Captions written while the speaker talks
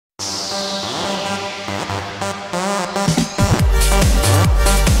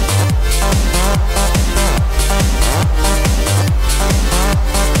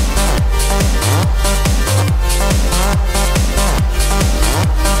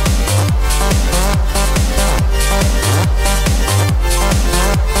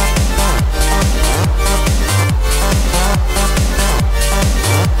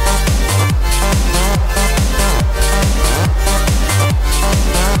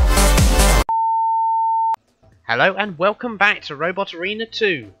Hello and welcome back to Robot Arena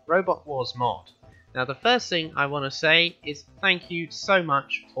 2, Robot Wars mod. Now the first thing I want to say is thank you so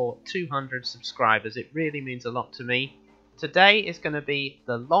much for 200 subscribers, it really means a lot to me. Today is going to be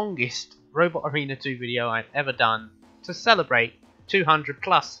the longest Robot Arena 2 video I've ever done to celebrate 200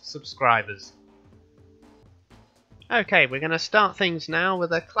 plus subscribers. Okay, we're going to start things now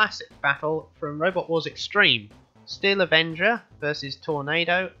with a classic battle from Robot Wars Extreme. Steel Avenger versus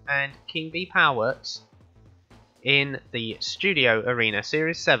Tornado and King Bee Powerworks in the Studio Arena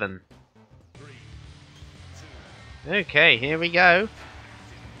Series 7. Okay, here we go.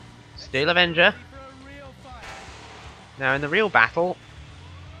 Steel Avenger. Now in the real battle,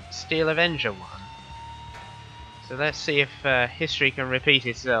 Steel Avenger won. So let's see if history can repeat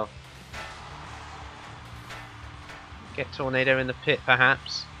itself. Get Tornado in the pit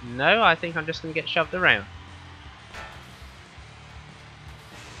perhaps. No, I think I'm just going to get shoved around.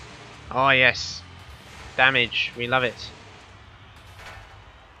 Oh yes. Damage, we love it.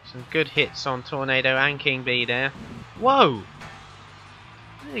 Some good hits on Tornado and King Bee there. Whoa!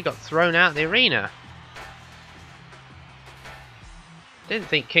 He got thrown out of the arena. Didn't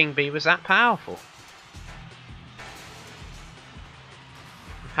think King Bee was that powerful.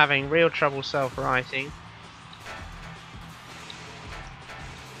 I'm having real trouble self-righting.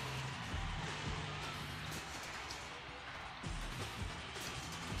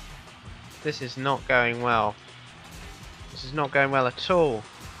 This is not going well. This is not going well at all.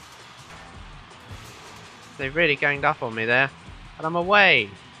 They've really ganged up on me there. And I'm away.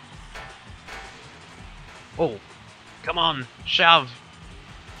 Oh, come on, shove.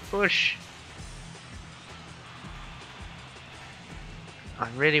 Push. I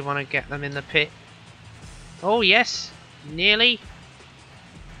really want to get them in the pit. Oh yes, nearly.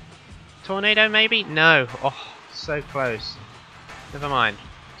 Tornado maybe? No. Oh, so close. Never mind.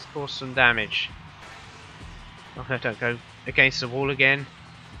 Cause some damage. Oh, don't go against the wall again.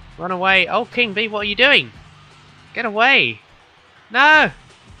 Run away. Oh, King Bee, what are you doing? Get away. No!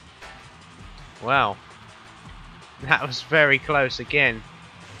 Wow. That was very close again.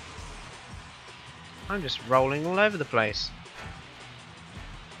 I'm just rolling all over the place.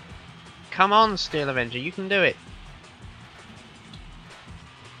 Come on, Steel Avenger, you can do it.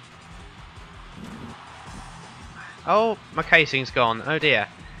 Oh, my casing's gone. Oh dear.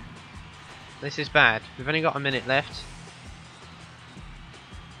 This is bad. We've only got a minute left.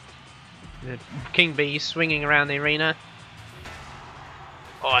 The King Bee swinging around the arena.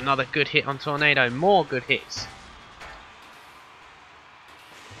 Oh, another good hit on Tornado. More good hits.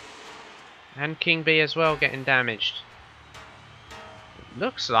 And King Bee as well getting damaged. It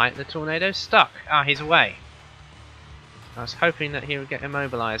looks like the Tornado's stuck. Ah, he's away. I was hoping that he would get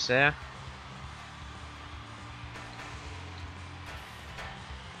immobilized there.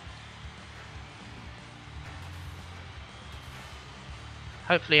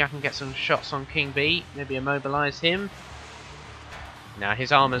 Hopefully I can get some shots on King Bee, maybe immobilise him. Now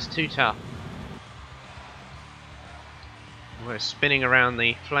his armour's too tough. We're spinning around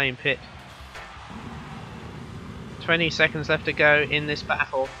the flame pit. 20 seconds left to go in this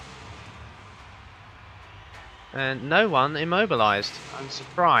battle. And no one immobilised. I'm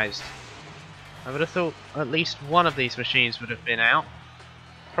surprised. I would have thought at least one of these machines would have been out.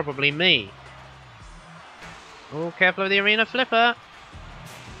 Probably me. Oh, careful of the arena flipper!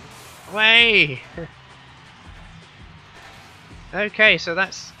 Way! Okay, so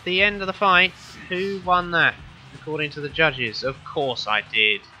that's the end of the fight. Who won that? According to the judges. Of course I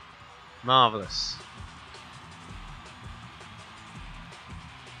did. Marvellous.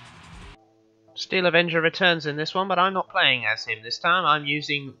 Steel Avenger returns in this one, but I'm not playing as him this time. I'm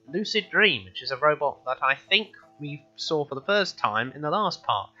using Lucid Dream, which is a robot that I think we saw for the first time in the last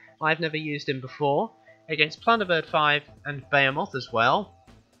part. I've never used him before. Against Plunderbird 5 and Behemoth as well.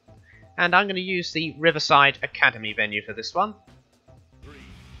 And I'm going to use the Riverside Academy venue for this one.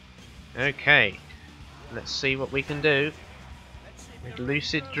 Okay, let's see what we can do with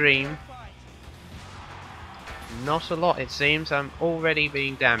Lucid Dream. Not a lot it seems, I'm already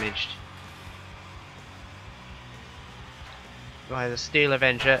being damaged by the Steel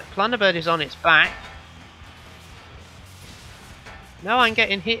Avenger. Plunderbird is on its back. No, I'm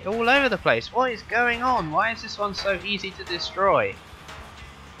getting hit all over the place. What is going on? Why is this one so easy to destroy?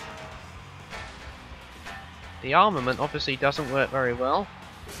 The armament obviously doesn't work very well.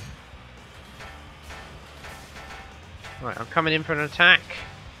 Right, I'm coming in for an attack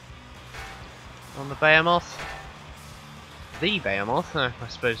on the Behemoth. The Behemoth, I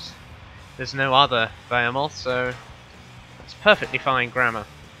suppose there's no other Behemoth, so that's perfectly fine grammar.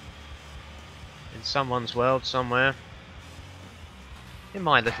 In someone's world somewhere. In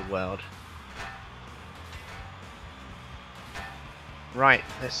my little world. Right,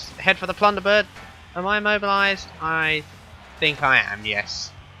 let's head for the Plunderbird. Am I immobilised? I think I am,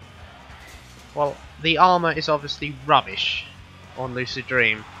 yes. Well, the armour is obviously rubbish on Lucid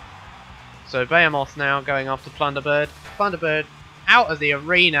Dream. So Behemoth now going after Plunderbird. Plunderbird out of the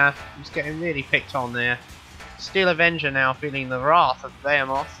arena. He's getting really picked on there. Steel Avenger now feeling the wrath of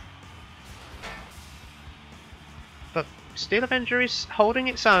Behemoth. But Steel Avenger is holding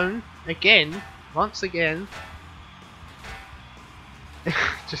its own again, once again.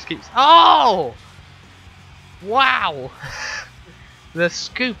 Just keeps... Oh! Wow! The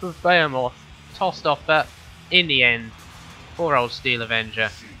scoop of Behemoth tossed off, but in the end, poor old Steel Avenger.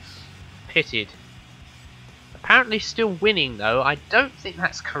 Pitted. Apparently still winning though. I don't think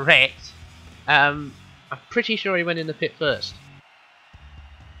that's correct. I'm pretty sure he went in the pit first.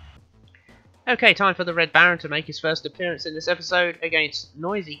 Okay, time for the Red Baron to make his first appearance in this episode against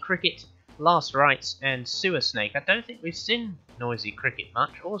Noisy Cricket, Last Rites and Sewer Snake. I don't think we've seen Noisy Cricket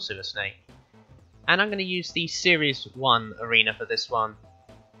much, or Sewer Snake. And I'm going to use the Series 1 arena for this one.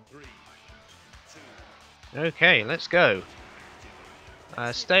 Okay, let's go.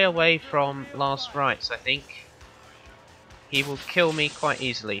 Stay away from Last Rites, I think. He will kill me quite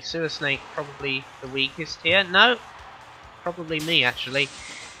easily. Sewer Snake probably the weakest here. No! Probably me, actually.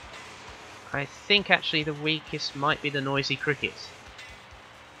 I think actually the weakest might be the Noisy Cricket.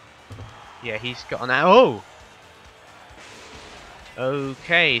 Yeah, he's got an... Oh!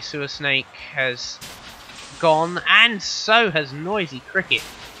 Okay, Sewer Snake has gone, and so has Noisy Cricket.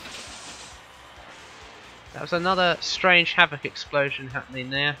 That was another strange Havoc explosion happening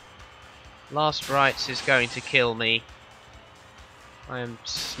there. Last Rites is going to kill me. I am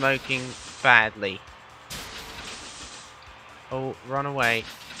smoking badly. Oh, run away.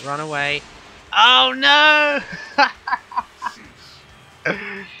 Run away. Oh no!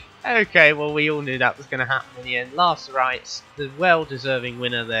 Okay, well we all knew that was going to happen in the end. Last Rites, the well-deserving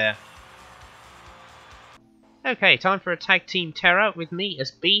winner there. Okay, time for a tag team terror with me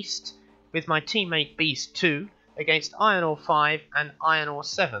as Beast, with my teammate Beast 2 against Iron Ore 5 and Iron Ore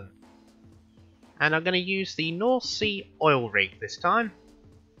 7. And I'm going to use the North Sea oil rig this time.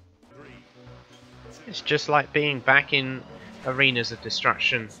 It's just like being back in Arenas of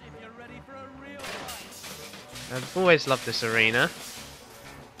Destruction. I've always loved this arena.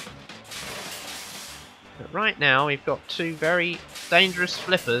 But right now we've got two very dangerous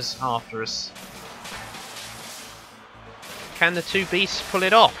flippers after us. Can the two beasts pull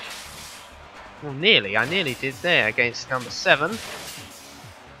it off? Well, nearly. I nearly did there against number 7.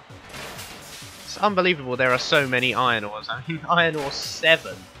 It's unbelievable there are so many Iron Ores. I mean, Iron Ore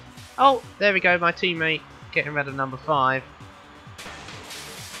 7. Oh, there we go, my teammate getting rid of number 5.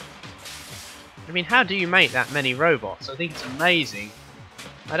 I mean, how do you make that many robots? I think it's amazing.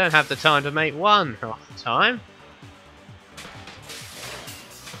 I don't have the time to make one half the time.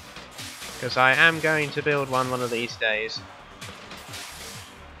 Because I am going to build one of these days.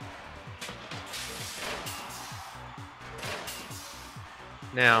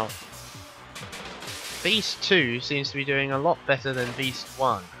 Now, Beast 2 seems to be doing a lot better than Beast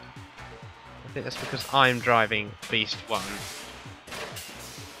 1. I think that's because I'm driving Beast 1.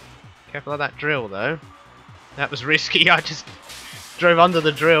 Careful of that drill though. That was risky, I just drove under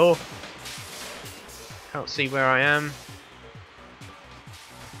the drill. Can't see where I am.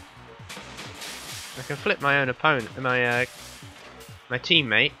 I can flip my own opponent, my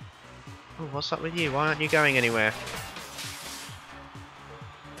teammate. Oh, what's up with you? Why aren't you going anywhere?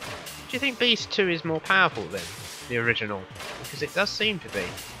 Do you think Beast 2 is more powerful than the original? Because it does seem to be.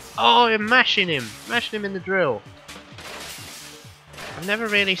 Oh, you're mashing him in the drill. I've never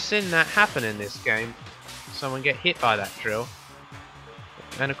really seen that happen in this game. Someone get hit by that drill.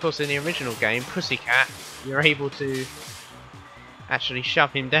 And of course in the original game, Pussycat, you're able to actually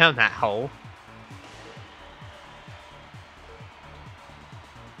shove him down that hole.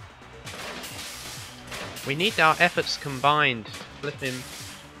 We need our efforts combined to flip him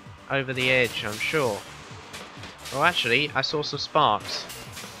over the edge, I'm sure. Oh, actually, I saw some sparks.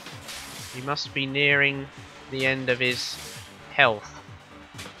 He must be nearing the end of his health.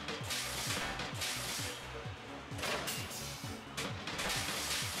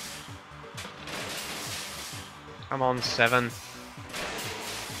 Come on, 7.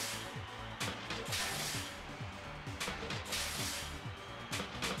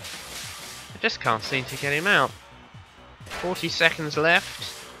 I just can't seem to get him out. 40 seconds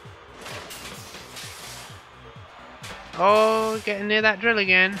left. Oh, getting near that drill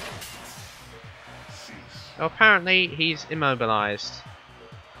again. Oh, apparently he's immobilised.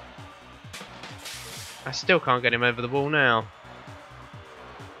 I still can't get him over the wall now.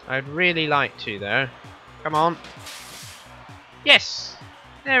 I'd really like to though. Come on. Yes!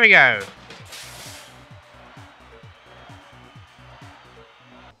 There we go!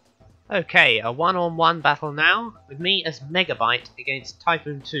 Okay, a one-on-one battle now, with me as Megabyte against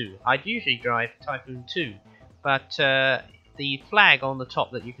Typhoon 2. I'd usually drive Typhoon 2, but the flag on the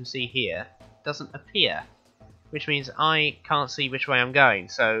top that you can see here doesn't appear, which means I can't see which way I'm going.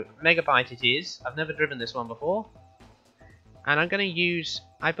 So, Megabyte it is. I've never driven this one before. And I'm going to use,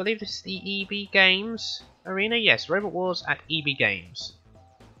 I believe this is the j-LGames arena? Yes, Robot Wars at j-LGames.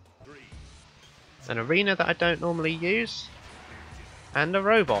 An arena that I don't normally use. And a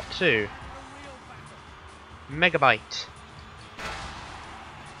robot too. Megabyte.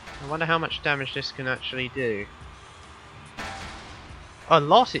 I wonder how much damage this can actually do. A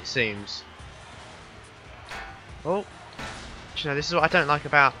lot, it seems. Oh. You know, this is what I don't like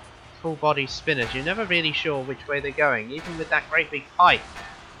about full body spinners. You're never really sure which way they're going. Even with that great big pipe,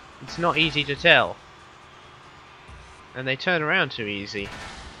 it's not easy to tell. And they turn around too easy.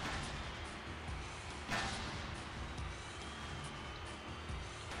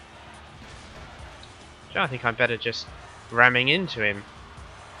 I think I'm better just ramming into him.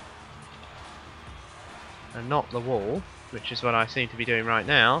 And not the wall, which is what I seem to be doing right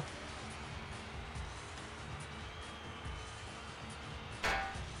now.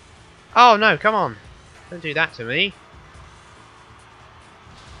 Oh no, come on! Don't do that to me.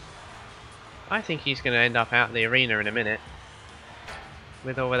 I think he's going to end up out in the arena in a minute.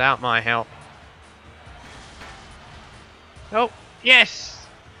 With or without my help. Oh, yes!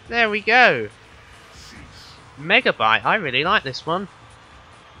 There we go! Megabyte, I really like this one.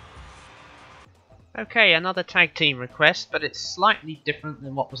 Okay, another tag team request, but it's slightly different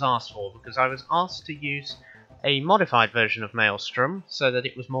than what was asked for, because I was asked to use a modified version of Maelstrom so that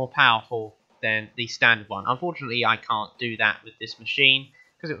it was more powerful than the standard one. Unfortunately, I can't do that with this machine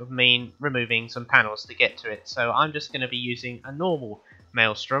because it would mean removing some panels to get to it. So I'm just going to be using a normal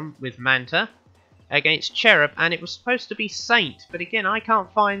Maelstrom with Manta against Cherub, and it was supposed to be Saint, but again, I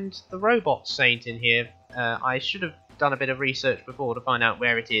can't find the robot Saint in here. I should have done a bit of research before to find out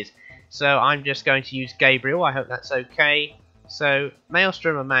where it is. So I'm just going to use Gabriel. I hope that's okay. So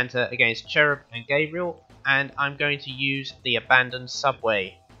Maelstrom and Manta against Cherub and Gabriel, and I'm going to use the abandoned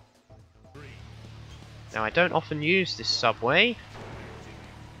subway. Now I don't often use this subway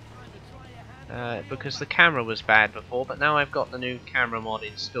because the camera was bad before, but now I've got the new camera mod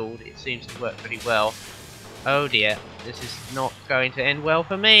installed. It seems to work pretty well. Oh dear, this is not going to end well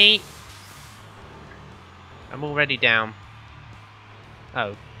for me. I'm already down.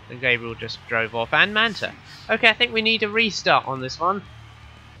 Oh, and Gabriel just drove off, and Manta. Okay, I think we need a restart on this one.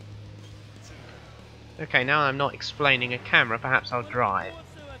 Okay, now I'm not explaining a camera, perhaps I'll drive.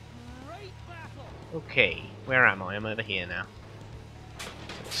 Okay, where am I? I'm over here now.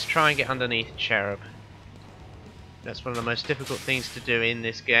 Let's try and get underneath Cherub. That's one of the most difficult things to do in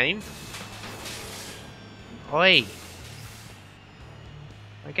this game. Oi!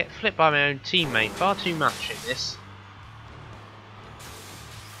 I get flipped by my own teammate far too much in this.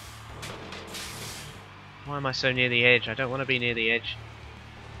 Why am I so near the edge? I don't want to be near the edge.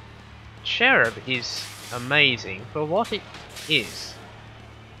 Cherub is amazing for what it is.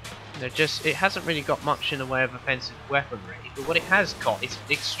 It hasn't really got much in the way of offensive weaponry, but what it has got is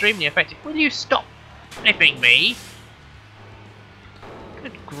extremely effective. Will you stop flipping me?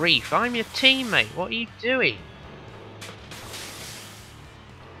 Good grief, I'm your teammate. What are you doing?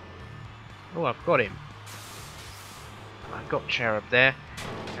 Oh, I've got him. I've got Cherub there.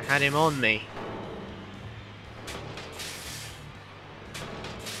 I had him on me.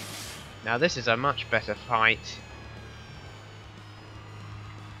 Now this is a much better fight.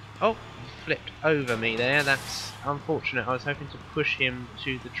 Oh, he flipped over me there. That's unfortunate. I was hoping to push him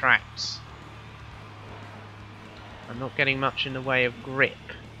to the tracks. I'm not getting much in the way of grip.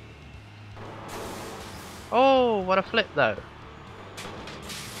 Oh, what a flip though.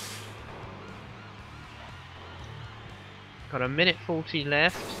 Got a minute 40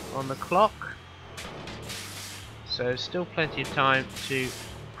 left on the clock. So still plenty of time to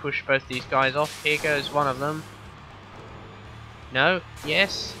push both these guys off. Here goes one of them. No,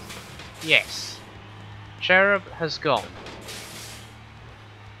 yes, yes. Cherub has gone.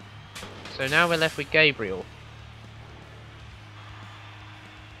 So now we're left with Gabriel.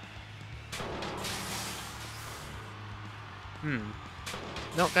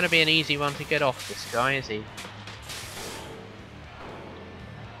 Not going to be an easy one to get off this guy, is he?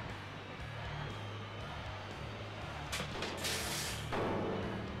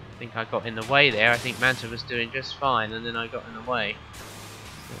 I think I got in the way there. I think Manta was doing just fine, and then I got in the way.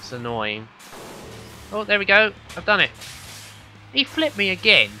 That's annoying. Oh, there we go. I've done it. He flipped me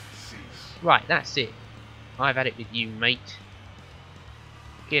again. Right, that's it. I've had it with you, mate.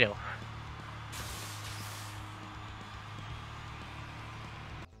 Get off.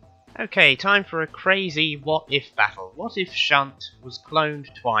 Okay, time for a crazy what-if battle. What if Shunt was cloned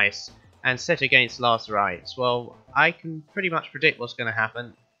twice and set against Last Rites? Well, I can pretty much predict what's going to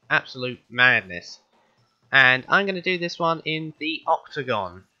happen. Absolute madness. And I'm going to do this one in the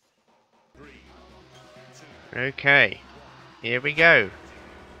Octagon. Okay, here we go.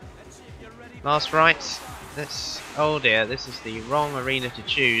 Last Rites. Oh dear, this is the wrong arena to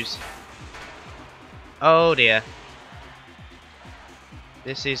choose. Oh dear.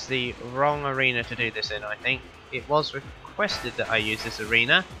 This is the wrong arena to do this in, I think. It was requested that I use this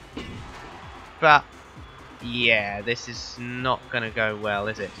arena. But, yeah, this is not going to go well,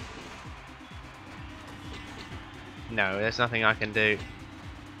 is it? No, there's nothing I can do.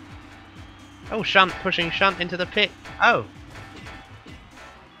 Oh, Shunt, pushing Shunt into the pit. Oh.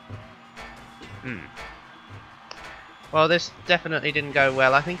 Well, this definitely didn't go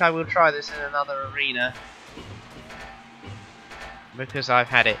well. I think I will try this in another arena. Because I've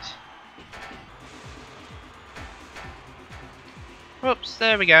had it. Whoops,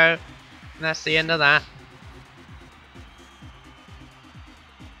 there we go. And that's the end of that.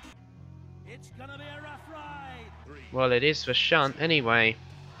 It's gonna be a rough ride. Well, it is for Shunt anyway.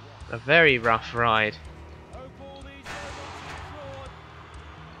 A very rough ride.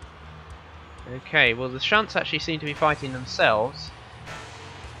 Okay, well the Shunts actually seem to be fighting themselves.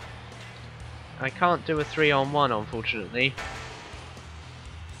 I can't do a 3-on-1 unfortunately.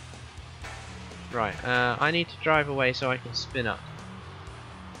 Right, I need to drive away so I can spin up.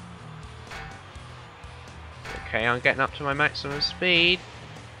 Okay, I'm getting up to my maximum speed.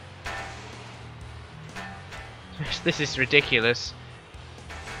 This is ridiculous.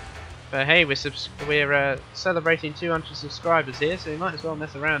 But hey, we're celebrating 200 subscribers here, so we might as well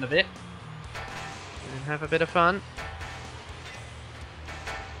mess around a bit. And have a bit of fun.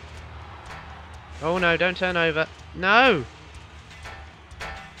 Oh no, don't turn over. No!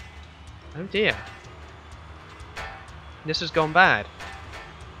 Oh dear. This has gone bad.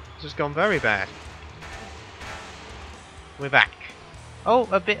 This has gone very bad. We're back. Oh,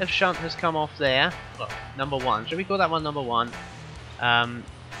 a bit of Shunt has come off there. Well, number 1. Should we call that one number 1?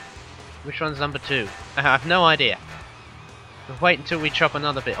 Which one's number 2? I have no idea. We'll wait until we chop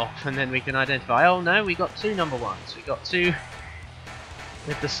another bit off and then we can identify. Oh no, we got 2 number 1s. We got 2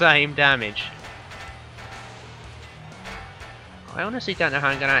 with the same damage. I honestly don't know how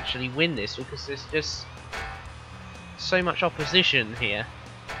I'm going to actually win this because there's just so much opposition here.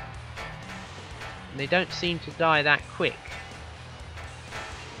 And they don't seem to die that quick.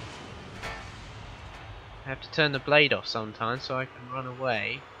 I have to turn the blade off sometimes so I can run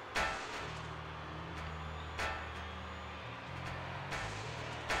away.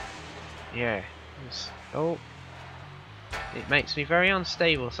 Yeah. Oh. It makes me very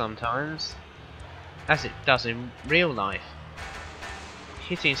unstable sometimes. As it does in real life.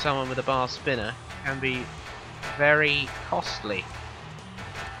 Hitting someone with a bar spinner can be very costly.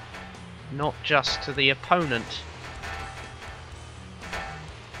 Not just to the opponent.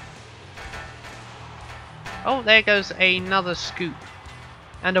 Oh, there goes another scoop.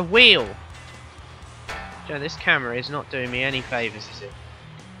 And a wheel! Joe, this camera is not doing me any favours, is it?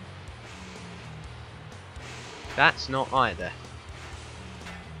 That's not either.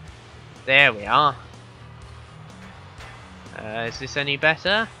 There we are. Is this any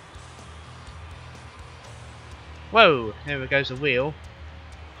better? Whoa! There goes a wheel.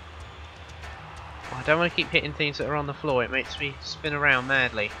 Oh, I don't want to keep hitting things that are on the floor. It makes me spin around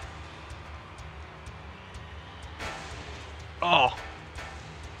madly. Oh!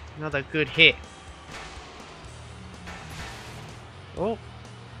 Another good hit. Oh!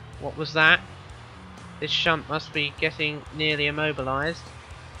 What was that? This Shunt must be getting nearly immobilised.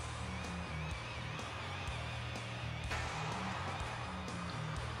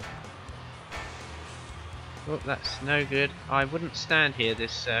 Oh, that's no good. I wouldn't stand here,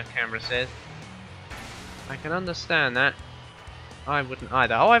 this camera says. I can understand that. I wouldn't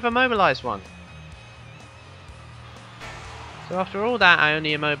either. Oh, I've immobilised one. So after all that, I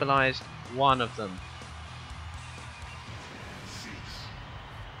only immobilised one of them.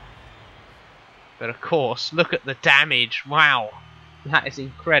 But of course, look at the damage. Wow. That is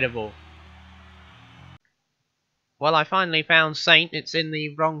incredible. Well, I finally found Saint. It's in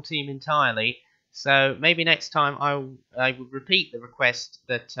the wrong team entirely. So maybe next time I will repeat the request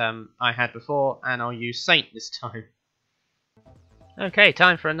that I had before, and I'll use Saint this time. Okay,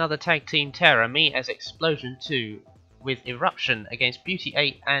 time for another tag team terror. Me as Explosion 2 with Eruption against Beauty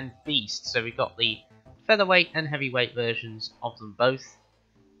 8 and Beast. So we've got the featherweight and heavyweight versions of them both.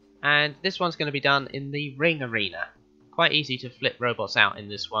 And this one's going to be done in the ring arena. quite easy to flip robots out in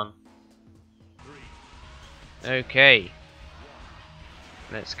this one. Okay.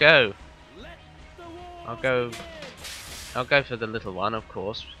 Let's go. I'll go for the little one, of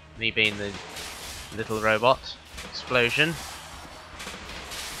course. Me being the little robot. Explosion.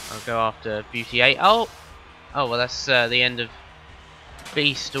 I'll go after Beauty 8. Oh! Oh, well that's the end of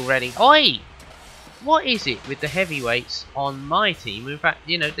Beast already. Oi! What is it with the heavyweights on my team? In fact,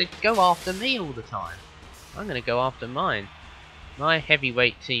 you know, they go after me all the time. I'm going to go after mine. My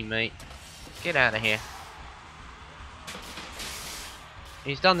heavyweight teammate. Get out of here.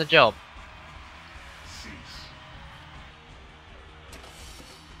 He's done the job.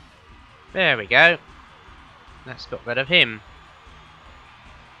 There we go. That's got rid of him.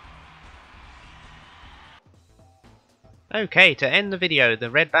 Okay, to end the video, the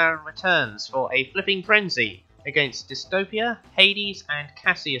Red Baron returns for a flipping frenzy against Dystopia, Hades, and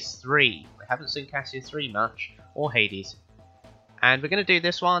Cassius 3. We haven't seen Cassius 3 much, or Hades. And we're going to do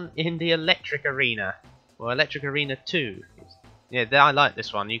this one in the Electric Arena, or Electric Arena 2. Yeah, I like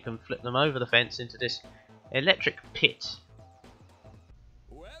this one. You can flip them over the fence into this electric pit.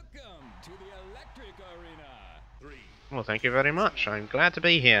 Welcome to the Electric Arena. Well, thank you very much. I'm glad to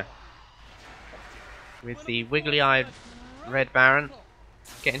be here. With the wiggly-eyed Red Baron.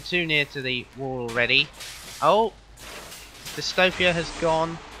 Getting too near to the wall already. Oh! Dystopia has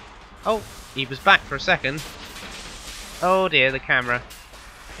gone. Oh! He was back for a second. Oh dear, the camera.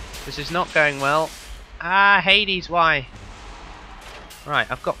 This is not going well. Ah, Hades, why? Right,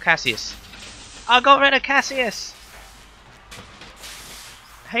 I've got Cassius. I got rid of Cassius!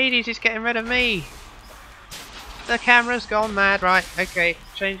 Hades is getting rid of me! The camera's gone mad. Right, okay,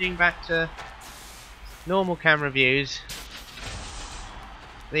 changing back to normal camera views.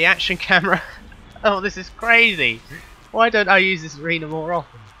 The action camera. Oh, this is crazy! Why don't I use this arena more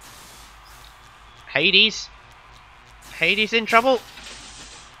often? Hades? Hades in trouble?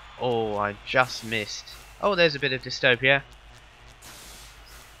 Oh, I just missed. Oh, there's a bit of Dystopia.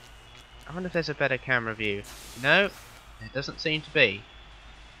 I wonder if there's a better camera view. No, there doesn't seem to be.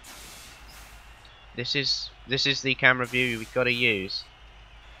 This is the camera view we've got to use.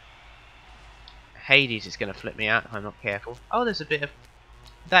 Hades is going to flip me out if I'm not careful. Oh, there's a bit of...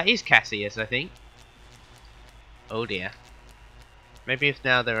 That is Cassius, I think. Oh dear. Maybe if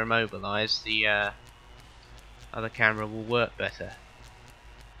now they're immobilized, the other camera will work better.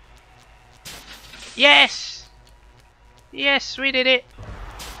 Yes! Yes, we did it!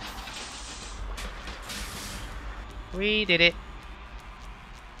 We did it.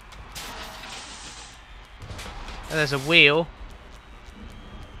 Oh, there's a wheel.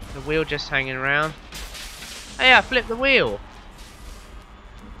 The wheel just hanging around. Hey, I flipped the wheel!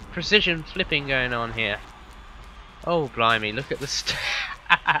 Precision flipping going on here. Oh, blimey, look at the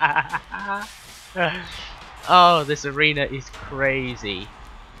oh, this arena is crazy.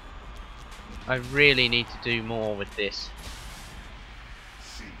 I really need to do more with this.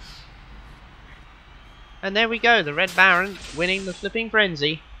 And there we go, the Red Baron winning the flipping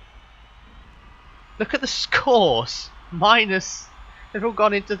frenzy. Look at the scores! Minus. They've all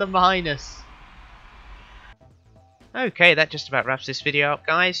gone into the minus. Okay, that just about wraps this video up,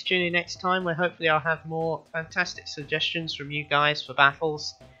 guys. Tune in next time where hopefully I'll have more fantastic suggestions from you guys for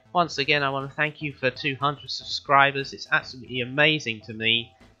battles. Once again, I want to thank you for 200 subscribers. It's absolutely amazing to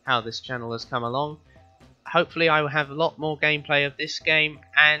me how this channel has come along. Hopefully I will have a lot more gameplay of this game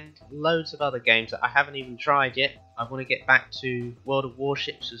and loads of other games that I haven't even tried yet. I want to get back to World of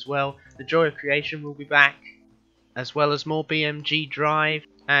Warships as well. The Joy of Creation will be back, as well as more BMG Drive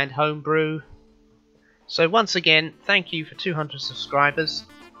and Homebrew. So once again, thank you for 200 subscribers.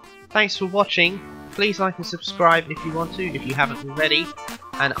 Thanks for watching. Please like and subscribe if you want to, if you haven't already.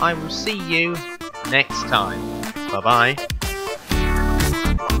 And I will see you next time. Bye bye.